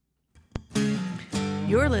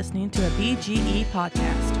You're listening to a BGE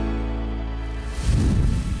podcast.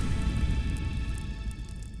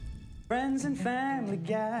 Friends and family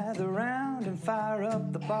gather round and fire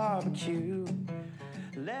up the barbecue.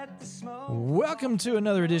 Let the smoke. Welcome to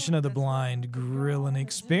another edition of the Blind Grilling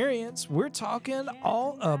Experience. We're talking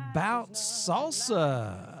all about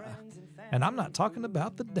salsa. And I'm not talking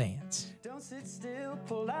about the dance. Don't sit still,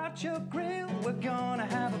 pull out your grill. We're gonna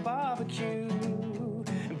have a barbecue.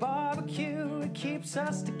 And barbecue, it keeps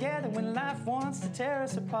us together when life wants to tear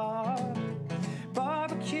us apart.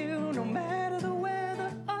 Barbecue, no matter the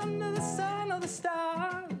weather, under the sun or the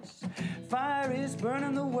stars. Fire is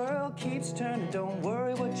burning, the world keeps turning. Don't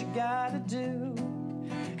worry what you gotta do.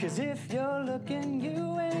 'Cause if you're looking,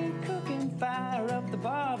 you ain't cooking. Fire up the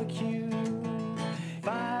barbecue.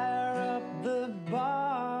 Fire up the barbecue.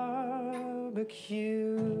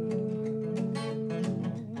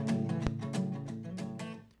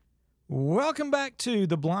 Welcome back to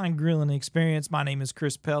the Blind Grilling Experience. My name is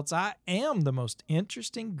Chris Peltz. I am the most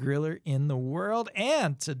interesting griller in the world.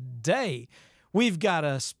 And today we've got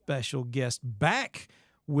a special guest back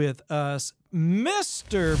with us,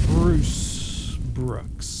 Mr. Bruce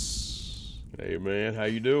Brooks. Hey, man. How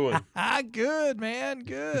you doing? Good, man.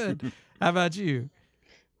 Good. How about you?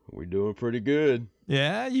 We're doing pretty good.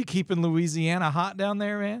 Yeah, you keeping Louisiana hot down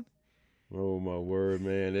there, man? Oh, my word,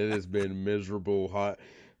 man. It has been miserable hot.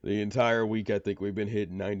 The entire week, I think we've been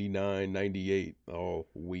hitting 99, 98 all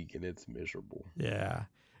week, and it's miserable. Yeah.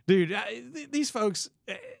 Dude, these folks,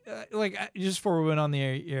 just before we went on the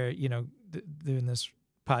air, doing this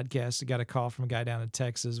podcast, I got a call from a guy down in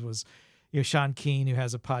Texas, was, Sean Keane, who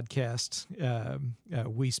has a podcast,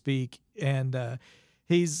 We Speak, and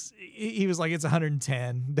he was like, it's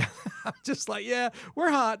 110. I'm just like, yeah, we're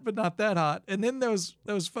hot, but not that hot. And then those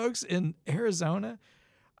folks in Arizona,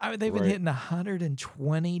 I mean, they've been hitting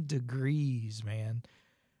 120 degrees, man.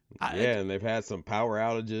 And they've had some power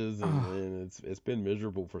outages, and it's been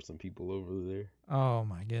miserable for some people over there. Oh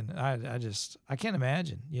my goodness, I can't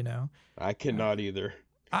imagine. I cannot either.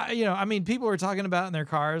 People were talking about in their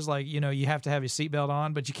cars, like, you have to have your seatbelt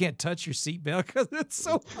on, but you can't touch your seatbelt because it's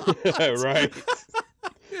so hot. Right.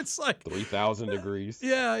 It's like 3,000 degrees.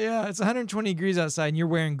 Yeah. It's 120 degrees outside, and you're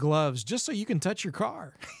wearing gloves just so you can touch your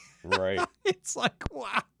car. Right. It's like,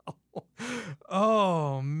 wow.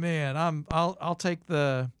 Oh man, I'll take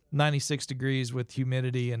the 96 degrees with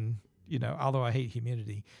humidity, and although I hate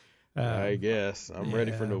humidity. I guess I'm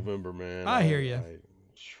ready for November, man. I hear you.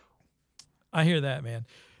 I hear that, man.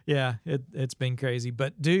 Yeah, it's been crazy,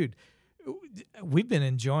 but dude, we've been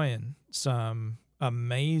enjoying some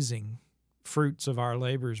amazing fruits of our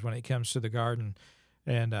labors when it comes to the garden,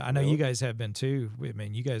 and I know you guys have been too. I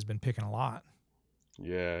mean, you guys have been picking a lot.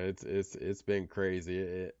 Yeah, it's been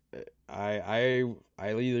crazy. I'll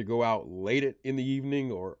either go out late in the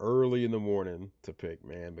evening or early in the morning to pick,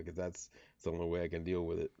 man, because that's the only way I can deal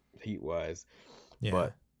with it heat wise. Yeah.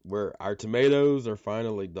 But our tomatoes are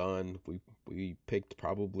finally done. We picked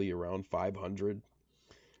probably around 500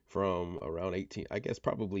 from around 18, I guess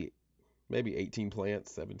probably maybe 18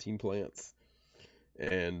 plants, 17 plants.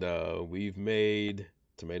 And we've made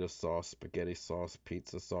tomato sauce, spaghetti sauce,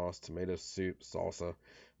 pizza sauce, tomato soup, salsa,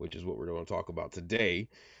 which is what we're going to talk about today.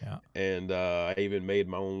 Yeah. And I even made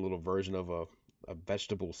my own little version of a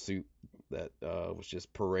vegetable soup that was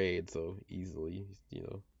just pureed so easily,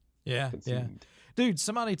 consumed. Yeah. Dude,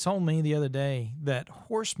 somebody told me the other day that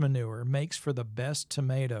horse manure makes for the best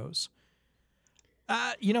tomatoes.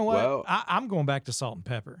 You know what? Well, I'm going back to salt and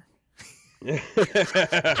pepper.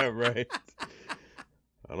 Right.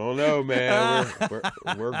 I don't know, man.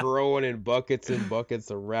 We're growing in buckets and buckets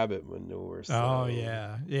of rabbit manure. So. Oh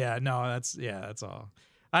yeah. No, that's all.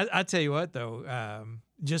 I tell you what though,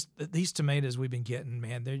 just these tomatoes we've been getting,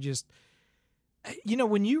 man, they're just,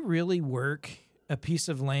 when you really work a piece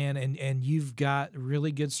of land and you've got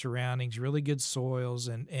really good surroundings, really good soils,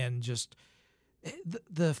 and just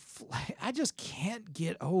I just can't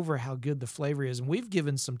get over how good the flavor is. And we've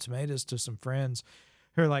given some tomatoes to some friends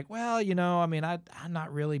who are like, well, I'm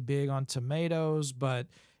not really big on tomatoes, but,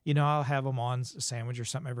 I'll have them on a sandwich or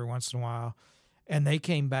something every once in a while. And they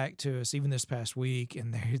came back to us even this past week,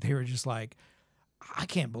 and they were just like, I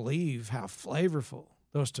can't believe how flavorful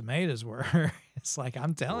those tomatoes were. It's like,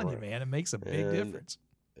 I'm telling you, man, it makes a big difference.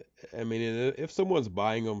 I mean, if someone's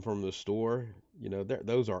buying them from the store,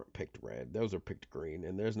 those aren't picked red. Those are picked green,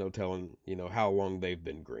 and there's no telling, how long they've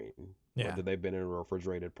been green. Yeah. Whether they've been in a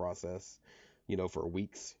refrigerated process, for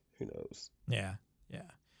weeks, who knows? Yeah.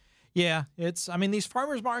 These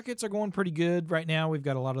farmers markets are going pretty good right now. We've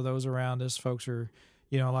got a lot of those around us. Folks are,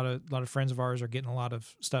 a lot of friends of ours are getting a lot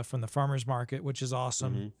of stuff from the farmers market, which is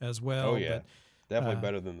awesome as well. Oh yeah. Definitely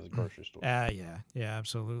better than the grocery store. Yeah,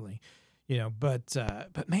 absolutely. But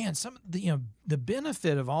man, the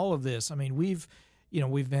benefit of all of this. I mean, we've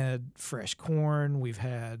had fresh corn. We've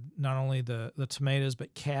had not only the tomatoes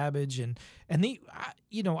but cabbage and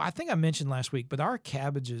I think I mentioned last week, but our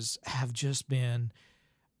cabbages have just been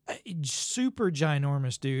super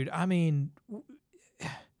ginormous, dude. I mean,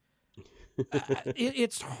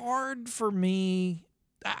 it's hard for me.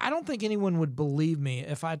 I don't think anyone would believe me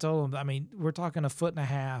if I told them. I mean, we're talking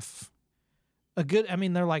 1.5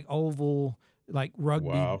 feet. They're like oval, like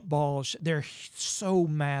rugby balls. They're so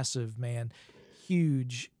massive, man,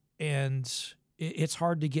 huge, and it's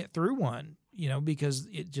hard to get through one, because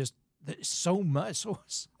it's so much. So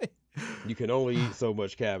you can only eat so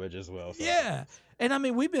much cabbage as well. Sometimes. Yeah, and I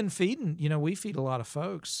mean, we've been feeding. We feed a lot of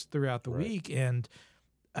folks throughout the week, and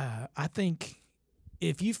I think.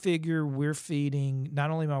 If you figure we're feeding, not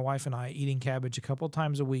only my wife and I eating cabbage a couple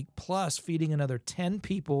times a week, plus feeding another 10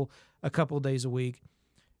 people a couple of days a week,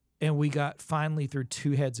 and we got finally through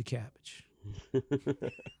 2 heads of cabbage.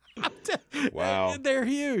 Wow. They're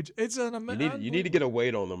huge. It's an amazing. You need to get a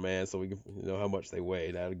weight on them, man, so we can know how much they weigh.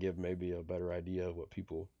 That'll give maybe a better idea of what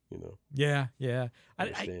people, Yeah.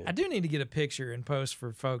 I do need to get a picture and post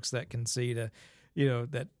for folks that can see that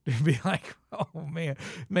be like, oh man,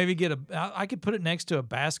 maybe I could put it next to a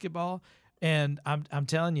basketball, and I'm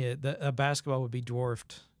telling you that a basketball would be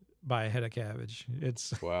dwarfed by a head of cabbage.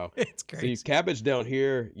 Wow. It's crazy. See, cabbage down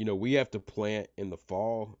here, we have to plant in the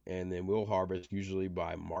fall, and then we'll harvest usually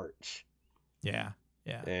by March. Yeah.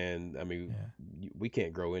 And I mean, we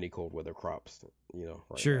can't grow any cold weather crops,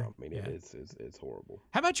 right sure. now. I mean, it's horrible.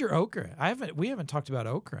 How about your okra? We haven't talked about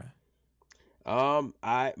okra.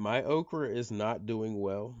 My okra is not doing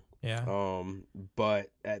well. Yeah.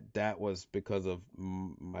 But that was because of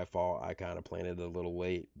my fault. I kind of planted a little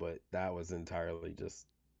late, but that was entirely just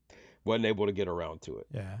wasn't able to get around to it.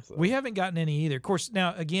 Yeah. So. We haven't gotten any either. Of course,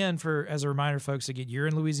 now again, as a reminder, folks, again, you're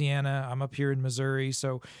in Louisiana, I'm up here in Missouri,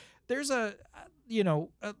 so there's an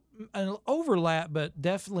overlap, but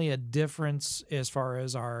definitely a difference as far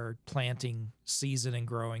as our planting season and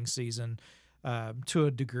growing season, to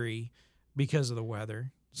a degree. Because of the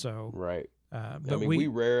weather. So right. But we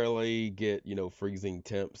rarely get, freezing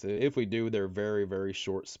temps. If we do, they're very, very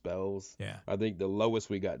short spells. Yeah. I think the lowest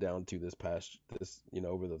we got down to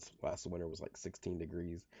over this last winter was like 16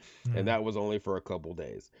 degrees. And that was only for a couple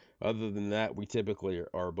days. Other than that, we typically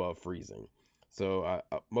are above freezing. So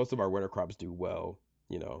most of our winter crops do well,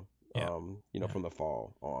 from the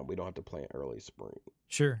fall on. We don't have to plant early spring.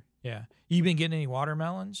 Sure. Yeah. You been getting any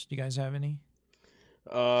watermelons? Do you guys have any?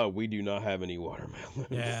 We do not have any watermelons.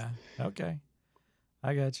 Yeah. Okay.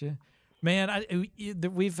 I got you, man.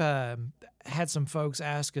 We've had some folks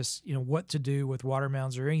ask us, what to do with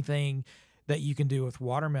watermelons or anything that you can do with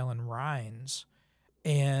watermelon rinds,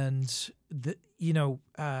 and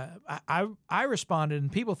I responded,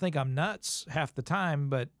 and people think I'm nuts half the time,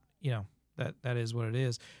 but that is what it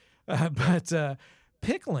is. But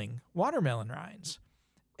pickling watermelon rinds,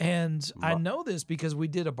 and I know this because we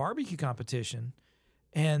did a barbecue competition.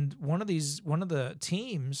 And one of the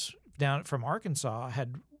teams down from Arkansas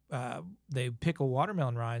had they pickle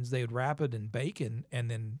watermelon rinds. They would wrap it in bacon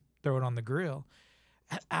and then throw it on the grill.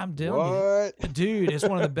 I'm telling you, dude, it's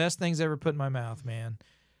one of the best things I ever put in my mouth, man.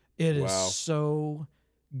 It is so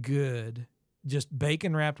good. Just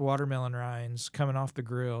bacon wrapped watermelon rinds coming off the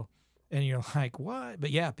grill, and you're like, what?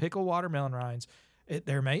 But yeah, pickle watermelon rinds.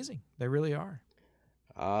 They're amazing. They really are.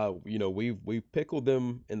 We've pickled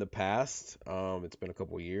them in the past. It's been a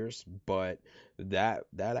couple of years, but that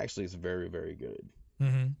actually is very, very good.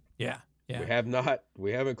 Mm-hmm. Yeah.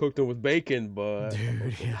 We haven't cooked them with bacon, but dude,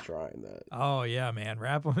 I'm trying that. Oh yeah, man.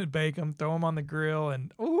 Wrap them in bacon, throw them on the grill,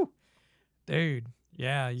 and dude.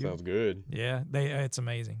 Yeah. Sounds good. Yeah. It's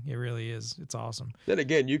amazing. It really is. It's awesome. Then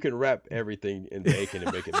again, you can wrap everything in bacon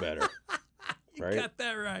and make it better. You got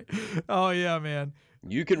that right. Oh yeah, man.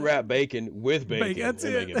 You can wrap bacon with bacon and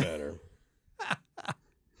make it better.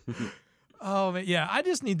 Oh man, yeah. I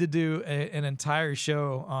just need to do an entire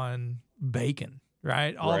show on bacon,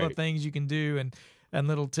 right? All the things you can do and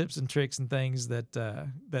little tips and tricks and things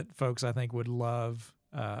that folks I think would love.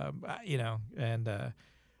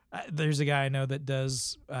 There's a guy I know that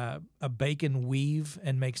does a bacon weave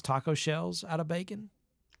and makes taco shells out of bacon.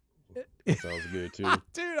 That sounds good too.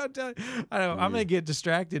 Dude, I'm telling you, I know I'm gonna get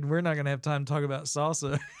distracted. We're not gonna have time to talk about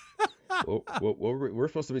salsa. We're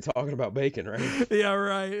supposed to be talking about bacon, right? Yeah,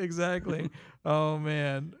 right. Exactly. Oh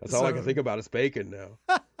man, that's all I can think about is bacon now.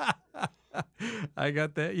 I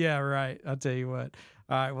got that. Yeah, right. I'll tell you what.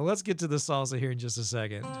 All right. Well, let's get to the salsa here in just a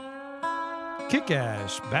second.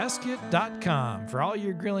 kickashbasket.com. For all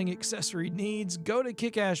your grilling accessory needs, go to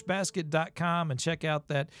kickashbasket.com and check out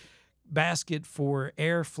that basket for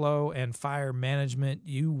airflow and fire management.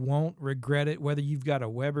 You won't regret it, whether you've got a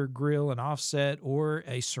Weber grill, an offset, or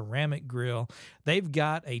a ceramic grill. They've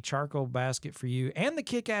got a charcoal basket for you and the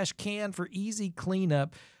Kick Ash can for easy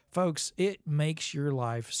cleanup. Folks, it makes your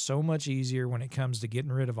life so much easier when it comes to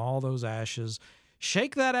getting rid of all those ashes.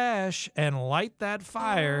 Shake that ash and light that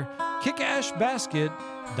fire.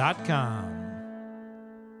 kickashbasket.com.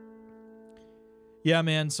 Yeah,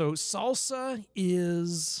 man. So salsa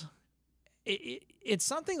is... It's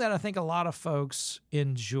something that I think a lot of folks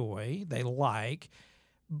enjoy, they like,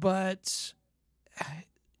 but,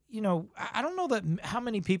 you know, I don't know that how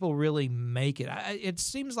many people really make it. It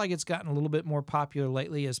seems like it's gotten a little bit more popular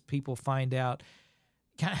lately as people find out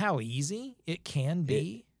kind of how easy it can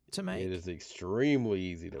be to make. It is extremely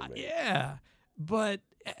easy to make. Yeah, but,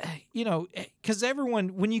 you know, because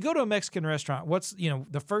everyone, when you go to a Mexican restaurant,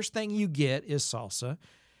 the first thing you get is salsa.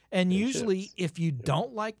 And usually, chips. If you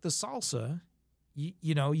don't like the salsa,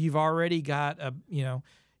 you know, you've already got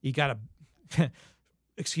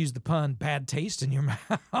excuse the pun, bad taste in your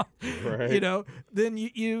mouth. Right. You know, then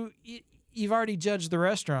you've already judged the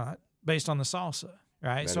restaurant based on the salsa,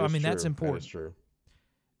 right? So I mean, that's important. That is true.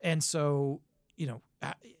 And so, you know,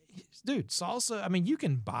 dude, salsa. I mean, you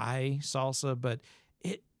can buy salsa, but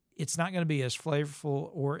it's not going to be as flavorful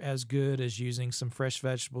or as good as using some fresh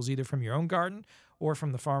vegetables, either from your own garden or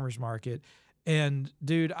from the farmer's market. And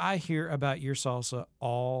dude, I hear about your salsa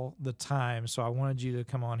all the time. So I wanted you to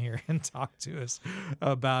come on here and talk to us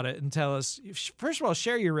about it and tell us, first of all,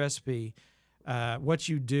 share your recipe, what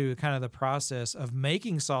you do, kind of the process of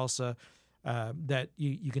making salsa that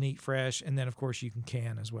you can eat fresh. And then of course you can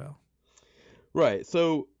can as well. Right.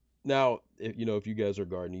 So now, if you guys are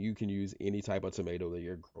gardening, you can use any type of tomato that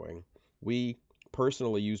you're growing. We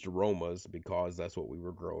personally used aromas because that's what we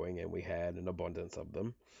were growing and we had an abundance of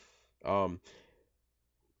them.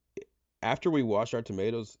 After we wash our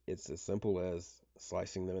tomatoes, it's as simple as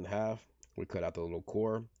slicing them in half. We cut out the little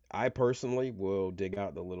core. I personally will dig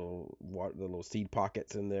out the little seed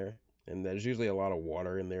pockets in there, and there's usually a lot of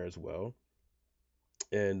water in there as well.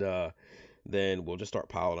 And then we'll just start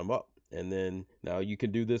piling them up. And then now you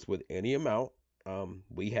can do this with any amount.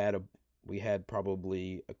 We had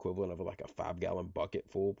probably equivalent of like a 5-gallon bucket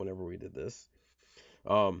full whenever we did this.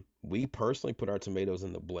 We personally put our tomatoes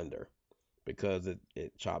in the blender because it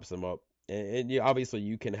chops them up. And obviously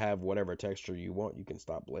you can have whatever texture you want. You can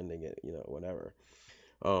stop blending it, whenever.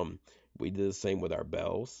 We did the same with our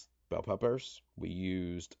bell peppers. We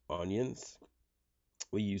used onions.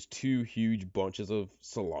 We used 2 huge bunches of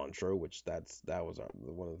cilantro, which that was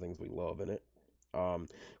one of the things we love in it.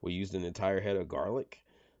 We used an entire head of garlic.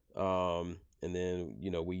 And then,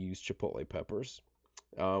 we used chipotle peppers,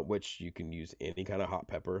 which you can use any kind of hot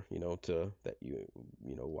pepper, that you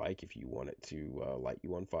like. If you want it to light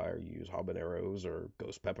you on fire, you use habaneros or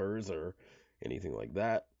ghost peppers or anything like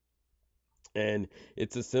that. And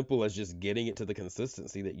it's as simple as just getting it to the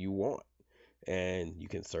consistency that you want. And you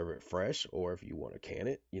can serve it fresh, or if you want to can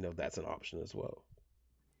it, that's an option as well.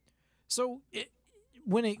 So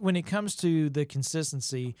when it comes to the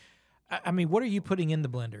consistency, I mean, what are you putting in the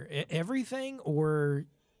blender? Everything, or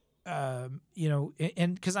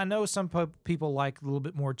and because I know some people like a little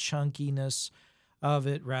bit more chunkiness of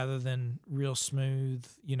it rather than real smooth,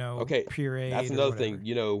 puree. That's another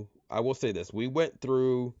thing. I will say this: we went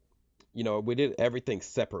through. We did everything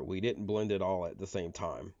separate. We didn't blend it all at the same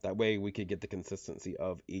time. That way we could get the consistency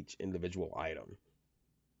of each individual item.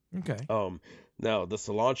 Okay. Now the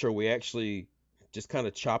cilantro, we actually just kind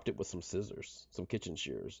of chopped it with some scissors, some kitchen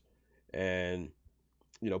shears, and,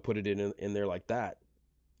 put it in there like that.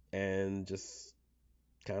 And just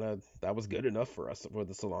kind of, that was good enough for us for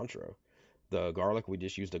the cilantro. The garlic, we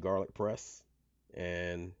just used a garlic press,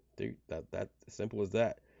 and dude, that simple as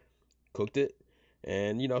that. Cooked it.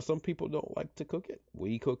 And, some people don't like to cook it.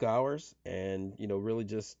 We cook ours and, really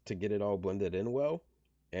just to get it all blended in well.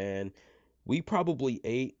 And we probably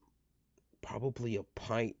ate a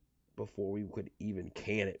pint before we could even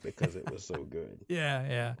can it because it was so good.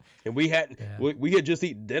 Yeah. And we had just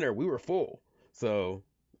eaten dinner. We were full. So,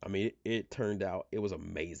 I mean, it turned out, it was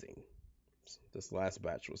amazing. This last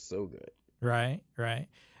batch was so good. Right.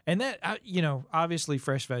 And that, obviously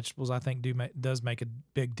fresh vegetables, I think does make a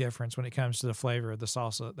big difference when it comes to the flavor of the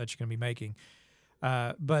salsa that you're going to be making.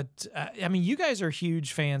 But I mean, you guys are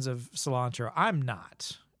huge fans of cilantro. I'm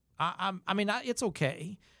not. It's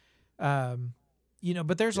okay.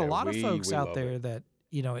 But there's a lot of folks out there that,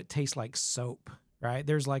 it tastes like soap, right?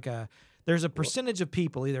 There's a percentage of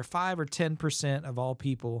people, either 5 or 10% of all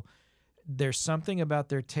people, there's something about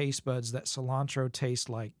their taste buds that cilantro tastes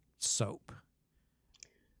like soap.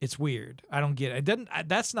 It's weird. I don't get it. It doesn't.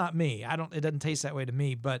 That's not me. I don't. It doesn't taste that way to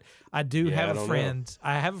me. But I do Yeah, I have a don't friend. know.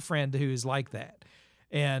 I have a friend who is like that,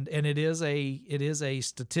 and it is a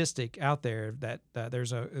statistic out there that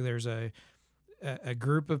there's a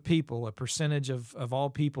group of people, a percentage of all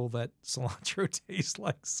people that cilantro tastes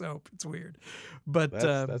like soap. It's weird, but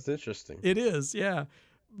That's interesting. it is. Yeah,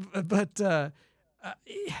 but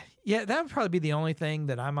yeah, that would probably be the only thing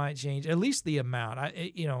that I might change. At least the amount.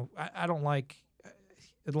 I don't like.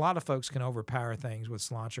 A lot of folks can overpower things with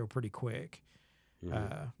cilantro pretty quick.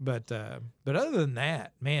 But other than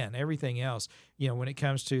that, man, everything else, when it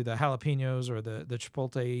comes to the jalapenos or the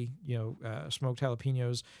chipotle, smoked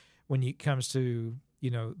jalapenos, when it comes to,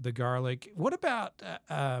 the garlic, what about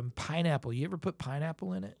pineapple? You ever put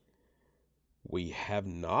pineapple in it? We have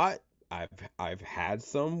not. I've had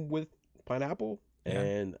some with pineapple, Yeah.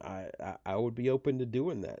 and I would be open to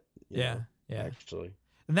doing that. Yeah. Actually.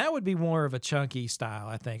 And that would be more of a chunky style,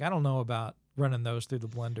 I think. I don't know about running those through the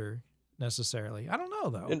blender necessarily. I don't know,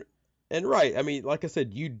 though. And right, I mean, like I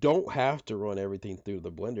said, you don't have to run everything through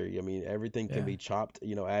the blender. I mean, everything can be chopped,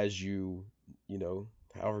 as you,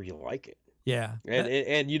 however you like it. Yeah.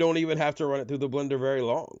 And you don't even have to run it through the blender very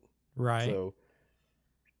long. Right. So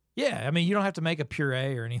yeah, I mean, you don't have to make a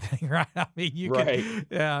puree or anything, right? I mean, you Right. can,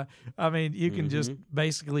 yeah. I mean, you can just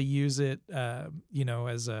basically use it,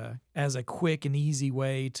 as a quick and easy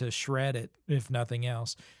way to shred it, if nothing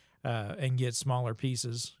else, and get smaller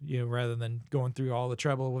pieces, rather than going through all the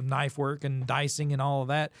trouble with knife work and dicing and all of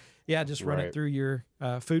that. Yeah, just run it Right. through your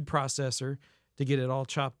food processor to get it all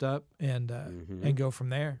chopped up and go from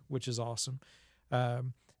there, which is awesome.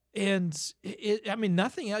 And I mean,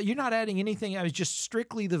 nothing else. You're not adding anything. I mean, just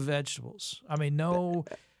strictly the vegetables. I mean, no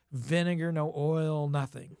vinegar, no oil,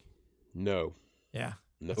 nothing. No. Yeah.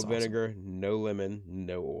 No that's vinegar, no lemon,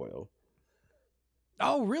 no oil.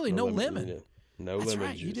 Awesome. Oh, really? No lemon. No That's lemon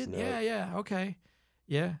right. juice. You did. No. Yeah. Okay.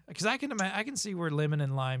 Yeah. Because I can see where lemon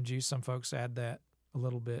and lime juice. Some folks add that a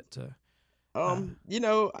little bit to.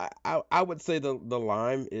 I would say the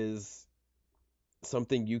lime is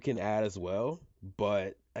something you can add as well,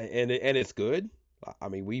 but and it's good. I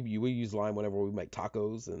mean, we use lime whenever we make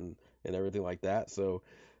tacos and everything like that. So,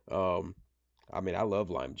 I mean, I love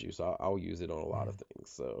lime juice. I'll use it on a lot of things.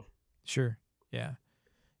 So Sure. Yeah.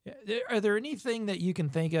 Are there anything that you can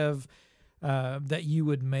think of that you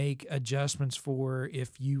would make adjustments for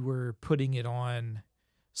if you were putting it on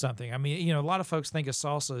something? I mean, a lot of folks think of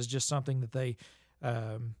salsa as just something that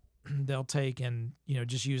they'll take and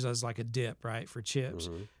just use as like a dip, right, for chips.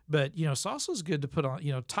 But salsa is good to put on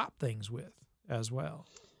top things with as well.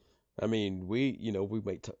 I mean, we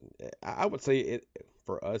make. I would say it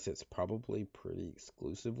for us. It's probably pretty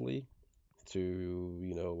exclusively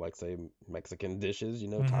to like say Mexican dishes,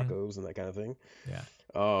 tacos and that kind of thing. Yeah.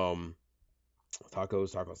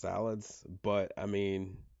 Tacos, taco salads. But I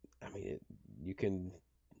mean, you can.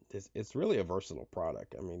 It's really a versatile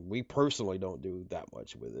product. I mean, we personally don't do that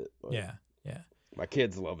much with it. But Yeah. my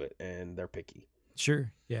kids love it and they're picky.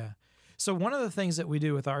 Sure. Yeah. So one of the things that we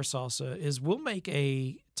do with our salsa is we'll make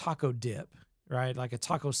a taco dip, right? Like a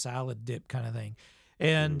taco salad dip kind of thing.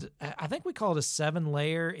 And I think we call it a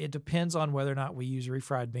 7-layer. It depends on whether or not we use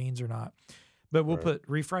refried beans or not. But we'll put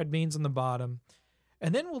refried beans on the bottom.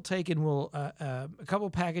 And then we'll take and we'll a couple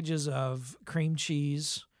packages of cream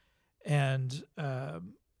cheese and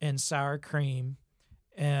sour cream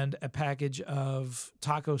and a package of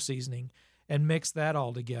taco seasoning and mix that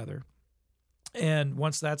all together. And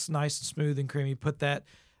once that's nice and smooth and creamy, put that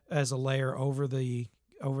as a layer over the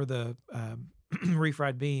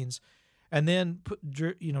refried beans, and then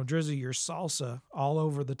drizzle your salsa all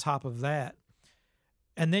over the top of that.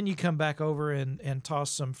 And then you come back over and toss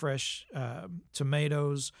some fresh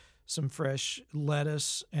tomatoes, some fresh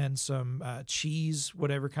lettuce, and some cheese,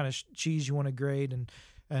 whatever kind of cheese you want to grate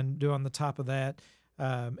and do on the top of that.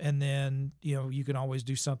 And then, you can always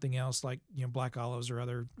do something else like, black olives or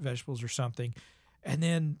other vegetables or something. And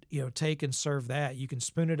then, take and serve that. You can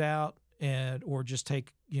spoon it out or just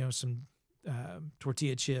take, some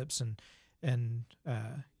tortilla chips and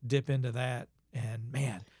dip into that. And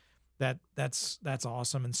man, that's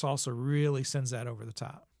awesome. And salsa really sends that over the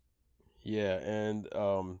top. Yeah, and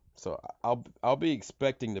so I'll be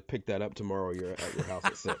expecting to pick that up tomorrow. You're at your house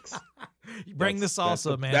at 6. Bring the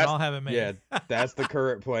salsa, man. I'll have it made. Yeah, that's the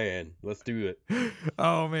current plan. Let's do it.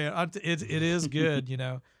 Oh man, it is good,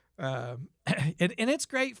 and it's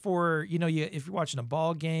great for if you're watching a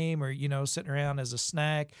ball game or sitting around as a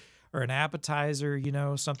snack or an appetizer,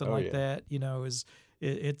 something that.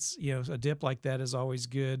 It's a dip like that is always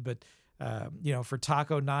good, but for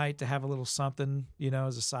taco night to have a little something,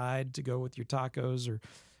 as a side to go with your tacos or,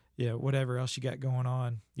 whatever else you got going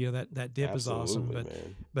on. That dip is awesome.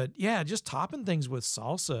 Man. But yeah, just topping things with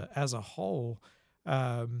salsa as a whole,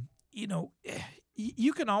 you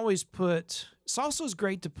can always salsa is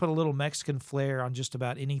great to put a little Mexican flair on just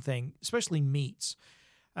about anything, especially meats.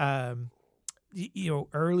 Earlier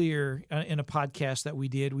in a podcast that we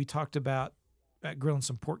did, we talked about grilling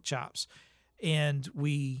some pork chops, and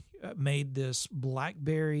we made this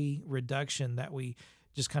blackberry reduction that we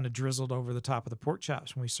just kind of drizzled over the top of the pork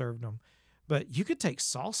chops when we served them. But you could take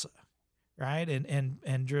salsa, right,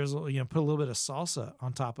 and drizzle, put a little bit of salsa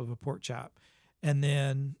on top of a pork chop, and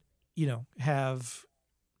then have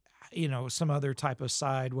some other type of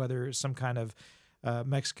side, whether it's some kind of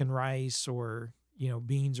Mexican rice or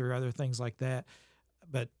beans or other things like that.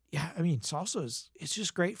 But yeah, I mean, salsa it's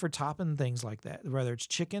just great for topping things like that, whether it's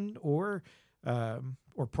chicken or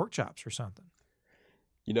pork chops or something.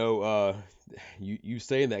 You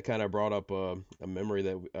saying that kind of brought up a memory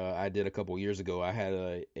that I did a couple years ago. I had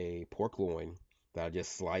a pork loin that I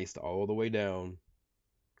just sliced all the way down,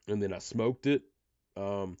 and then I smoked it,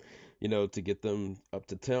 to get them up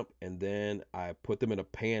to temp, and then I put them in a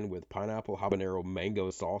pan with pineapple, habanero,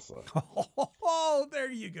 mango salsa. Oh,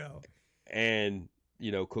 there you go. And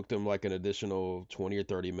cooked them like an additional 20 or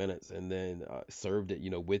 30 minutes, and then served it,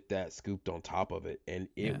 with that scooped on top of it, and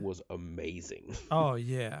it was amazing. Oh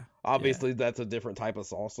yeah. Obviously, that's a different type of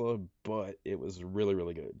salsa, but it was really,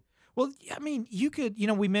 really good. Well, I mean, you could,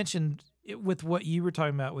 we mentioned it with what you were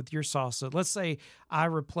talking about with your salsa. Let's say I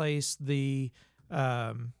replace the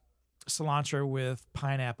cilantro with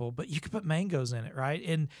pineapple, but you could put mangoes in it, right?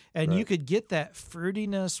 And Right. you could get that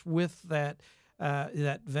fruitiness with that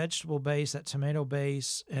vegetable base, that tomato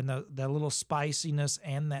base, and the little spiciness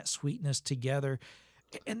and that sweetness together.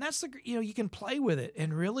 And that's you can play with it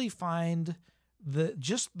and really find the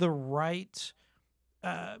right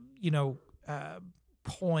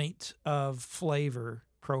point of flavor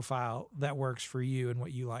profile that works for you and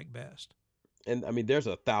what you like best. And I mean, there's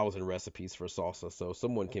 1,000 recipes for salsa, so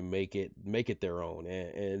someone can make it their own,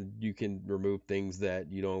 and you can remove things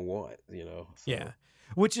that you don't want, So. Yeah.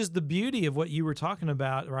 Which is the beauty of what you were talking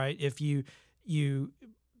about, right? If you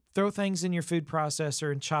throw things in your food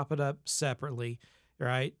processor and chop it up separately,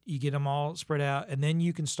 right? You get them all spread out, and then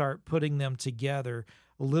you can start putting them together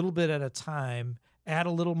a little bit at a time, add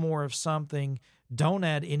a little more of something, don't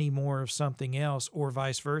add any more of something else, or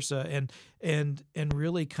vice versa, and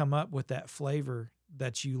really come up with that flavor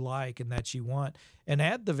that you like and that you want, and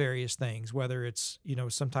add the various things, whether it's,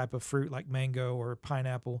 some type of fruit like mango or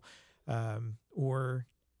pineapple, or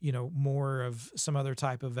more of some other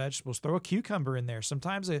type of vegetables. Throw a cucumber in there.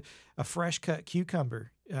 Sometimes a fresh cut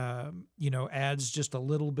cucumber adds just a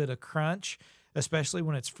little bit of crunch, especially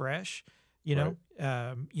when it's fresh. Right.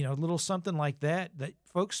 A little something like that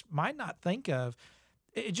folks might not think of.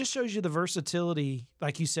 It just shows you the versatility,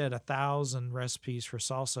 like you said, 1,000 recipes for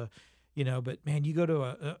salsa. But man, you go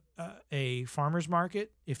to a farmer's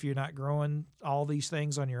market, if you're not growing all these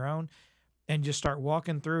things on your own, and just start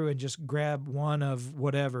walking through and just grab one of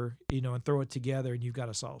whatever, and throw it together, and you've got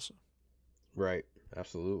a salsa. Right.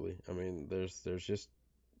 Absolutely. I mean, there's just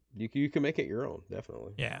you can make it your own,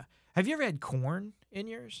 definitely. Yeah. Have you ever had corn in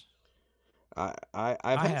yours? I've had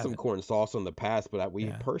some haven't. corn salsa in the past, but we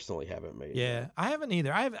Yeah. personally haven't made Yeah, it. I haven't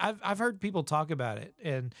either. I've heard people talk about it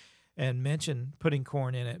and mention putting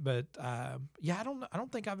corn in it, but I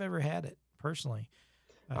don't think I've ever had it personally.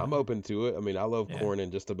 I'm open to it. I mean, I love yeah. corn in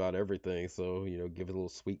just about everything, so give it a little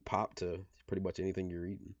sweet pop to pretty much anything you're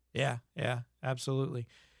eating. Yeah, absolutely.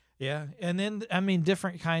 Yeah, and then I mean,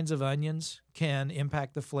 different kinds of onions can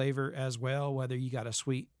impact the flavor as well. Whether you got a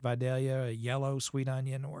sweet Vidalia, a yellow sweet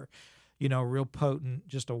onion, or real potent,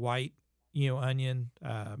 just a white onion,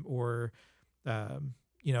 or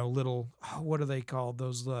little what are they called?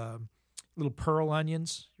 Those little pearl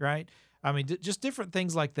onions, right? I mean, just different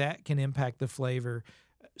things like that can impact the flavor.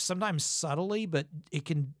 Sometimes subtly, but it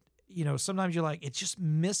can. Sometimes you're like, it's just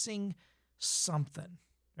missing something,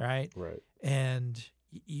 right? Right. And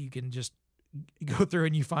you can just go through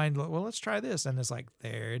and you find, well, let's try this, and it's like,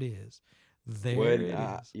 there it is.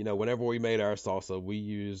 Whenever we made our salsa, we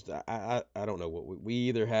used I don't know what we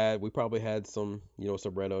either had. We probably had some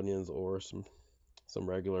some red onions or some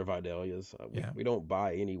regular Vidalias. We don't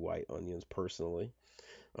buy any white onions personally,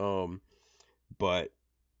 but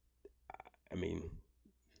I mean,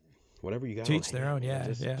 whatever you got. To each their own. Yeah,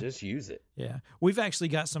 just use it. Yeah, we've actually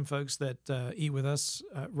got some folks that eat with us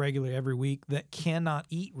regularly every week that cannot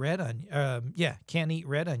eat red onion. Can't eat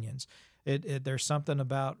red onions. There's something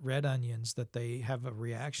about red onions that they have a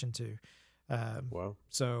reaction to. Wow.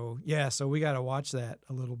 So we got to watch that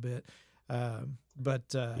a little bit.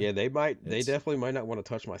 Yeah, they definitely might not want to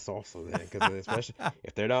touch my salsa then, because especially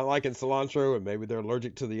if they're not liking cilantro and maybe they're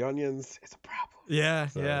allergic to the onions, it's a problem. Yeah,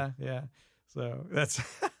 So. yeah. So that's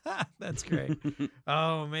that's great.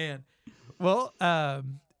 Oh man. Well,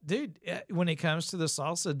 dude, when it comes to the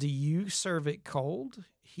salsa, do you serve it cold?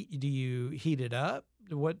 Do you heat it up?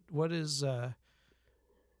 How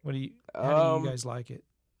do you guys like it?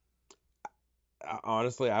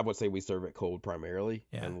 Honestly, I would say we serve it cold primarily,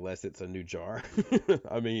 Yeah. unless it's a new jar.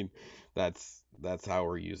 I mean, that's how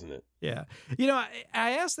we're using it. Yeah. You know, I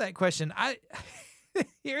asked that question.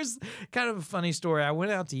 Here's kind of a funny story. I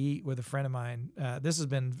went out to eat with a friend of mine. This has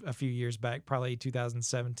been a few years back, probably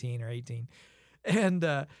 2017 or 18.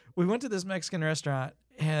 And we went to this Mexican restaurant,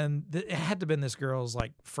 and it had to have been this girl's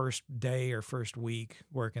like first day or first week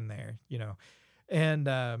working there, you know.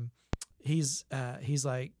 And he's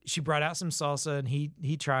like, she brought out some salsa, and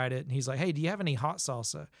he tried it, and he's like, "Hey, do you have any hot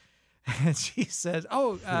salsa?" And she said,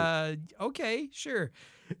 "Oh, okay, sure."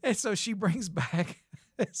 And so she brings back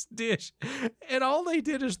this dish, and all they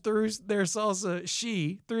did is threw their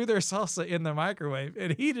salsa in the microwave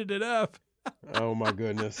and heated it up. Oh my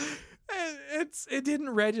goodness. It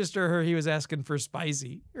didn't register her. He was asking for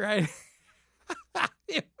spicy, right?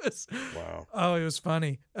 It was, wow. Oh, it was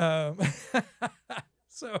funny. So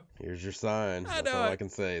here's your sign. That's all I can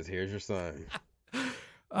say is here's your sign.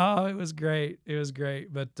 Oh, it was great. It was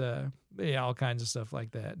great. But yeah, all kinds of stuff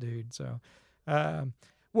like that, dude. So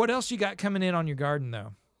what else you got coming in on your garden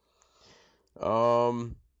though?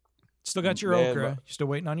 Still got your okra. You're still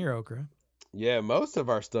waiting on your okra. Yeah, most of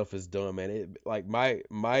our stuff is done, man. It, like my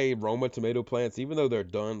Roma tomato plants, even though they're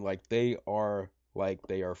done, they are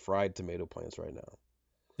fried tomato plants right now.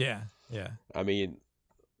 Yeah, yeah. I mean,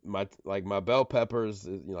 my bell peppers,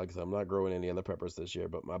 like I said, I'm not growing any other peppers this year,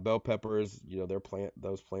 but my bell peppers,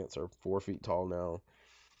 those plants are 4 feet tall now.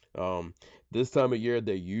 This time of year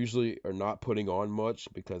they usually are not putting on much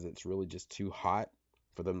because it's really just too hot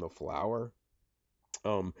for them to flower.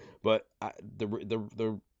 But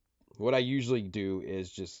what I usually do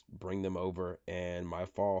is just bring them over, and my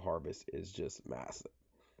fall harvest is just massive.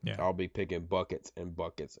 Yeah. I'll be picking buckets and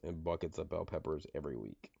buckets and buckets of bell peppers every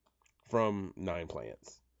week from 9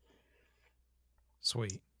 plants.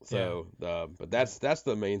 Sweet. So, but that's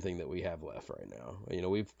the main thing that we have left right now.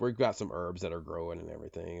 We've got some herbs that are growing and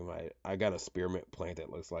everything. I got a spearmint plant that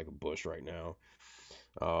looks like a bush right now.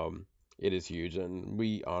 It is huge, and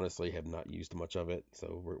we honestly have not used much of it,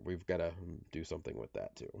 so we've got to do something with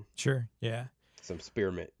that too. Sure. Yeah. Some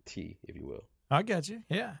spearmint tea, if you will. I got you.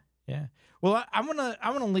 Yeah. Yeah. Well, I want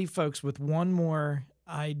to leave folks with one more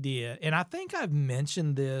idea, and I think I've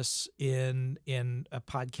mentioned this in a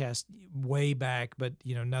podcast way back, but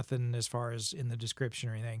nothing as far as in the description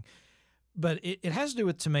or anything. But it has to do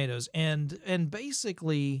with tomatoes, and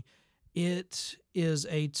basically, it is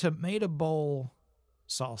a tomato bowl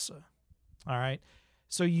salsa. All right.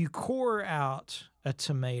 So you core out a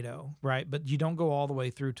tomato, right? But you don't go all the way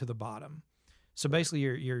through to the bottom. So basically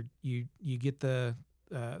you get the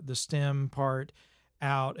stem part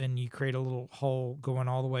out, and you create a little hole going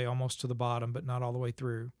all the way almost to the bottom, but not all the way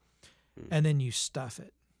through. And then you stuff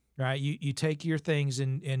it, right? You take your things,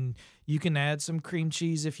 and you can add some cream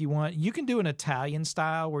cheese if you want. You can do an Italian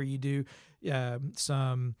style where you do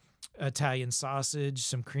some Italian sausage,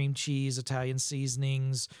 some cream cheese, Italian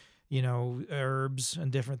seasonings, herbs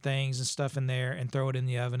and different things and stuff in there, and throw it in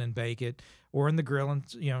the oven and bake it, or in the grill and,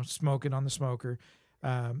 smoke it on the smoker.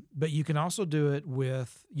 But you can also do it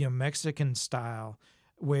with, Mexican style,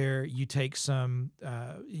 where you take some,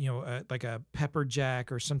 like a pepper jack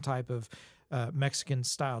or some type of Mexican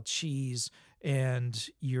style cheese, and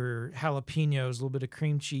your jalapenos, a little bit of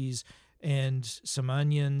cream cheese, and some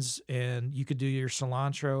onions, and you could do your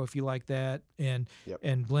cilantro if you like that, and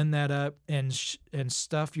blend that up, and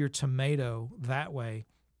stuff your tomato that way,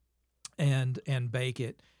 and bake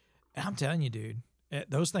it. And I'm telling you, dude,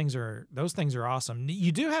 those things are awesome.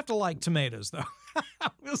 You do have to like tomatoes, though.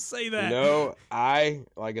 I will say that.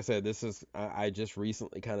 Like I said, I just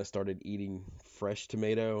recently kind of started eating fresh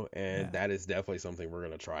tomato, and that is definitely something we're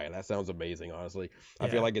gonna try. And that sounds amazing, honestly. I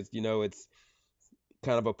feel like it's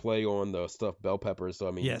kind of a play on the stuffed bell peppers. So,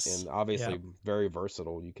 I mean, and obviously very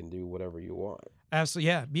versatile. You can do whatever you want.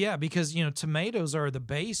 Absolutely. Yeah. Because, tomatoes are the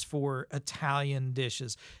base for Italian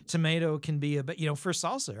dishes. Tomato can be for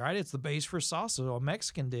salsa, right? It's the base for salsa, a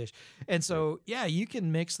Mexican dish. And so, you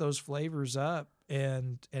can mix those flavors up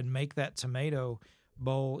and make that tomato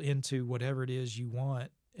bowl into whatever it is you want.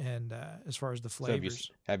 as far as the So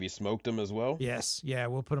flavors. have you smoked them as well? Yes, yeah,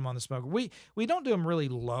 we'll put them on the smoker. We don't do them really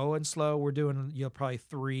low and slow. We're doing probably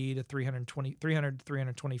 300 to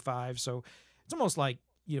 325. So it's almost like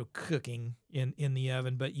cooking in the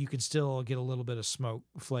oven, but you can still get a little bit of smoke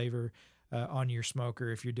flavor on your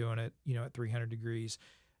smoker if you're doing it at 300 degrees.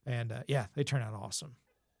 And yeah, they turn out awesome.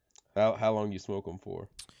 How long you smoke them for?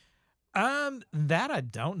 That I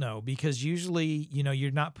don't know, because usually,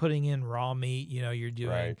 you're not putting in raw meat, you're doing,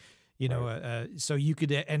 Right. so you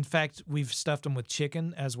could, in fact, we've stuffed them with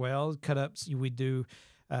chicken as well. Cut up, we do,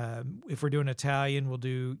 if we're doing Italian, we'll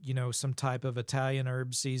do, some type of Italian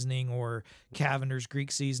herb seasoning or Cavender's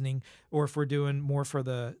Greek seasoning. Or if we're doing more for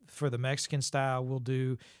the Mexican style, we'll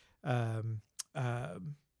do, Some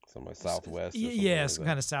like Southwest. Or something yeah, like some that.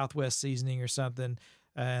 kind of Southwest seasoning or something,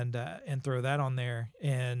 and throw that on there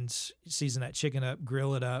and season that chicken up,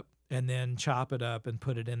 grill it up, and then chop it up and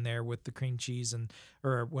put it in there with the cream cheese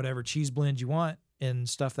or whatever cheese blend you want, and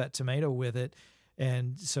stuff that tomato with it.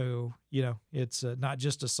 And so it's not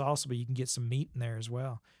just a salsa, but you can get some meat in there as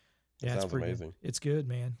well. Yeah, it's Sounds pretty amazing. good. It's good,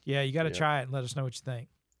 man. Yeah, you got to Yeah. try it and let us know what you think.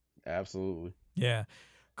 Absolutely. Yeah.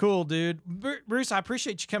 Cool, dude. Bruce, I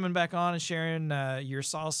appreciate you coming back on and sharing your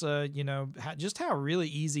salsa, just how really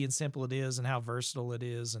easy and simple it is and how versatile it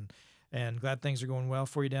is. And glad things are going well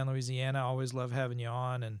for you down in Louisiana. I always love having you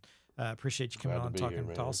on, and appreciate you coming Glad to on be talking here,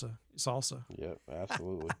 man. salsa. Yep,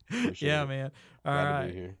 absolutely. Appreciate Yeah, it. man. All Glad to right.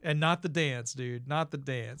 be here. And not the dance, dude. Not the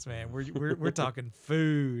dance, man. We're talking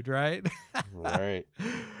food, right? Right.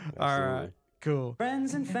 All right. Absolutely. Cool.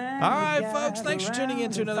 Friends and family. All right, folks, thanks for tuning in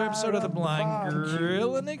gather to another round episode of the fire Blind up the barbecue.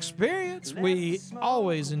 Grilling Experience. We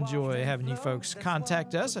always enjoy having you folks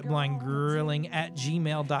contact us at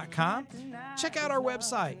blindgrilling@gmail.com. Check out our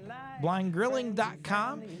website,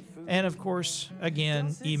 blindgrilling.com. And of course,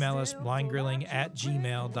 again, email us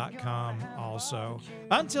blindgrilling@gmail.com also.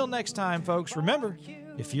 Until next time, folks, remember,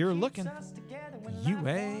 if you're looking, you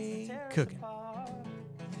ain't cooking.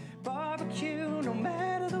 Barbecue, no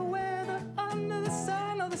matter the weather, under the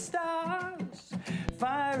sun or the stars.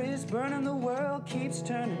 Fire is burning, the world keeps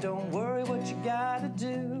turning. Don't worry what you gotta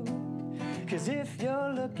do. 'Cause if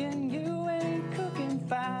you're looking, you ain't cooking.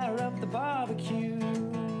 Fire up the barbecue.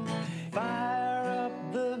 Fire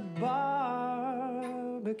up the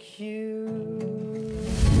barbecue.